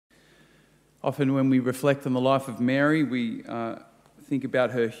Often when we reflect on the life of Mary, we think about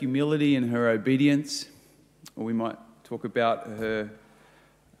her humility and her obedience, or we might talk about her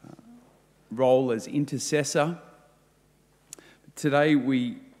role as intercessor. Today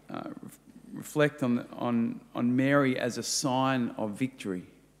we reflect on Mary as a sign of victory.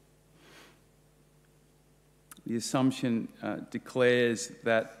 The Assumption declares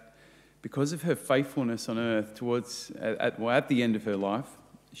that because of her faithfulness on earth at the end of her life,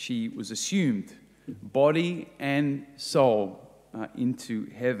 she was assumed, body and soul, into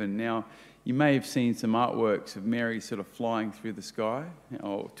heaven. Now, you may have seen some artworks of Mary sort of flying through the sky,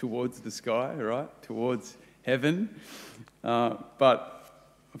 or towards the sky, right? Towards heaven.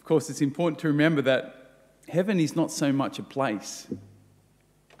 But, of course, it's important to remember that heaven is not so much a place,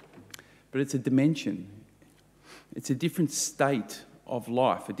 but it's a dimension. It's a different state of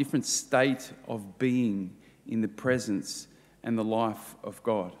life, a different state of being in the presence and the life of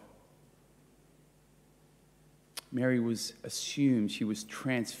God. Mary was assumed, she was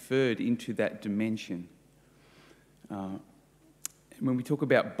transferred into that dimension. And when we talk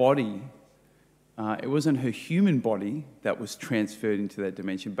about body, it wasn't her human body that was transferred into that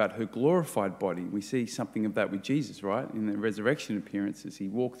dimension, but her glorified body. We see something of that with Jesus, right? In the resurrection appearances, he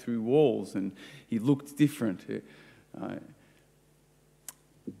walked through walls and he looked different.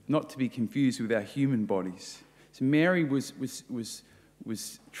 Not to be confused with our human bodies. So Mary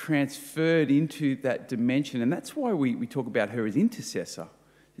was transferred into that dimension, and that's why we talk about her as intercessor.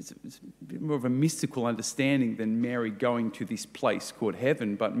 It's a bit more of a mystical understanding than Mary going to this place called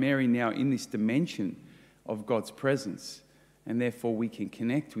heaven, but Mary now in this dimension of God's presence, and therefore we can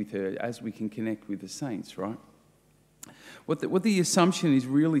connect with her as we can connect with the saints, right? What the Assumption is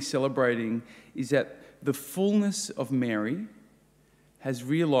really celebrating is that the fullness of Mary has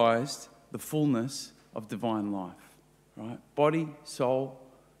realised the fullness of divine life, right? Body, soul,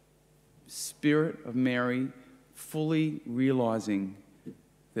 spirit of Mary, fully realising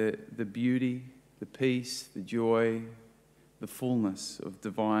the beauty, the peace, the joy, the fullness of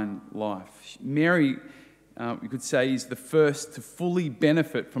divine life. Mary, you could say, is the first to fully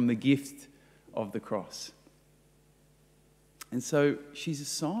benefit from the gift of the cross. And so she's a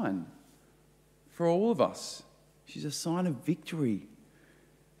sign for all of us. She's a sign of victory.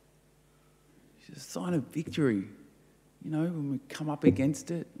 She's a sign of victory. You know, when we come up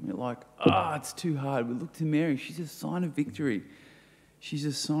against it, we're like, it's too hard. We look to Mary. She's a sign of victory. She's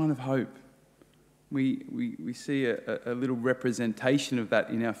a sign of hope. We see a little representation of that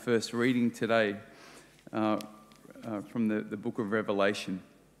in our first reading today from the book of Revelation.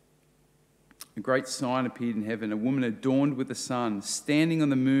 A great sign appeared in heaven, a woman adorned with the sun, standing on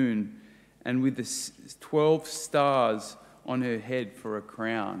the moon, and with the 12 stars on her head for a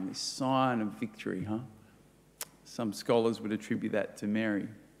crown. This sign of victory, huh? Some scholars would attribute that to Mary,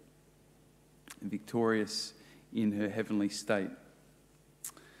 victorious in her heavenly state.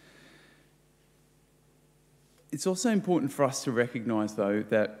 It's also important for us to recognise, though,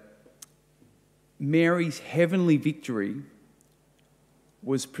 that Mary's heavenly victory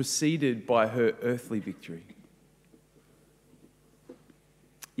was preceded by her earthly victory.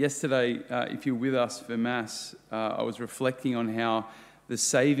 Yesterday, if you're with us for Mass, I was reflecting on how the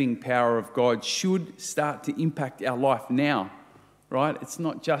saving power of God should start to impact our life now, right? It's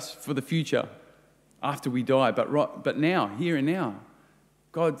not just for the future, after we die, but now, here and now.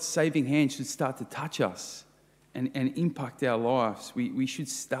 God's saving hand should start to touch us and impact our lives. We should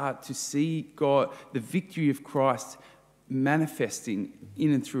start to see God, the victory of Christ, manifesting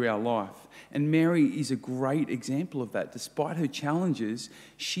in and through our life. And Mary is a great example of that. Despite her challenges,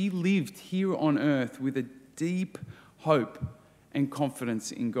 she lived here on earth with a deep hope and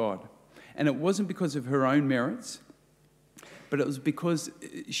confidence in God. And it wasn't because of her own merits, but it was because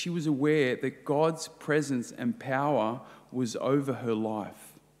she was aware that God's presence and power was over her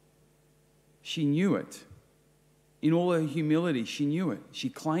life. She knew it. In all her humility, she knew it. She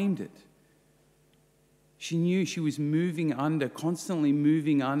claimed it. She knew she was constantly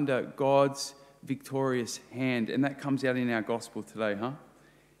moving under God's victorious hand. And that comes out in our gospel today, huh?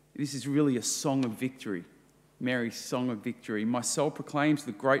 This is really a song of victory. Mary's song of victory. My soul proclaims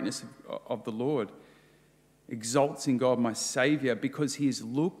the greatness of the Lord. Exalts in God, my Saviour, because he has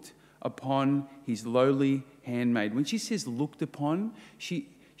looked upon his lowly handmaid. When she says looked upon, she's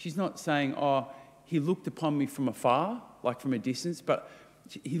not saying, he looked upon me from afar, like from a distance, but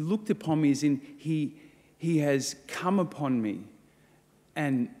he looked upon me as in he has come upon me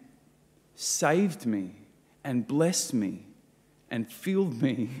and saved me and blessed me and filled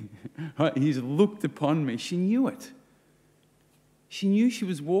me. Right? He's looked upon me. She knew it. She knew she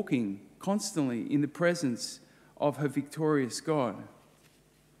was walking constantly in the presence of her victorious God.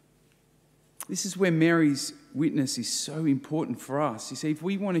 This is where Mary's witness is so important for us. You see, if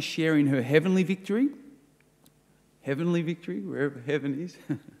we want to share in her heavenly victory, wherever heaven is,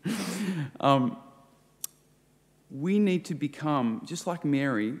 we need to become, just like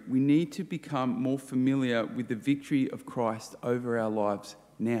Mary, we need to become more familiar with the victory of Christ over our lives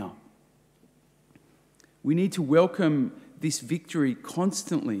now. We need to welcome this victory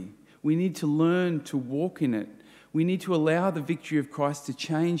constantly. We need to learn to walk in it. We need to allow the victory of Christ to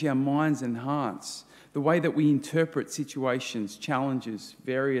change our minds and hearts, the way that we interpret situations, challenges,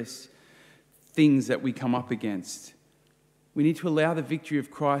 various things that we come up against. We need to allow the victory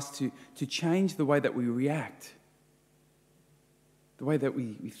of Christ to change the way that we react, the way that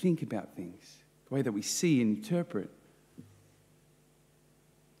we think about things, the way that we see and interpret.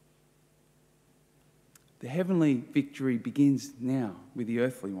 The heavenly victory begins now with the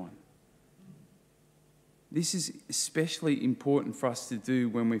earthly one. This is especially important for us to do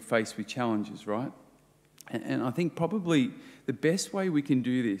when we're faced with challenges, right? And I think probably the best way we can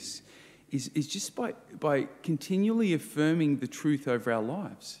do this is just by continually affirming the truth over our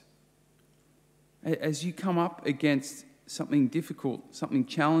lives. As you come up against something difficult, something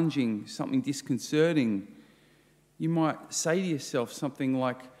challenging, something disconcerting, you might say to yourself something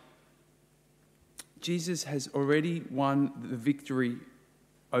like, Jesus has already won the victory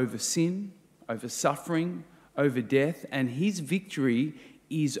over sin, over suffering, over death, and his victory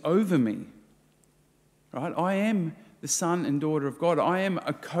is over me. Right? I am the son and daughter of God. I am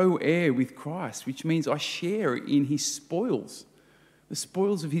a co-heir with Christ, which means I share in his spoils, the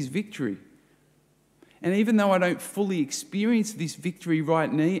spoils of his victory. And even though I don't fully experience this victory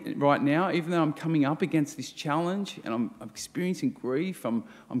right now, even though I'm coming up against this challenge and I'm experiencing grief, I'm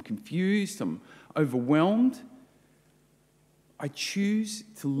confused, I'm overwhelmed, I choose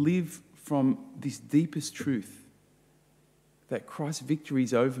to live from this deepest truth that Christ's victory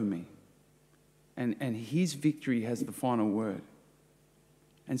is over me and his victory has the final word.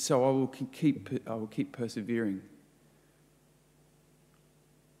 And so I will keep persevering.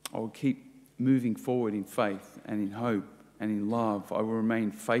 I will keep moving forward in faith and in hope and in love. I will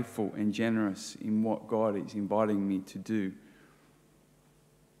remain faithful and generous in what God is inviting me to do.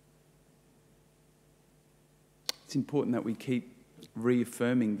 It's important that we keep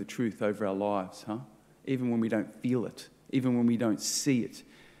reaffirming the truth over our lives, even when we don't feel it, even when we don't see it.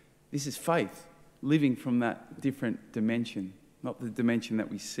 This is faith, living from that different dimension, not the dimension that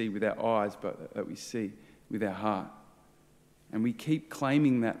we see with our eyes, but that we see with our heart. And we keep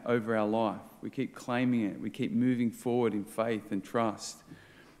claiming that over our life. We keep claiming it. We keep moving forward in faith and trust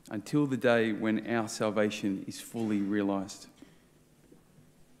until the day when our salvation is fully realised.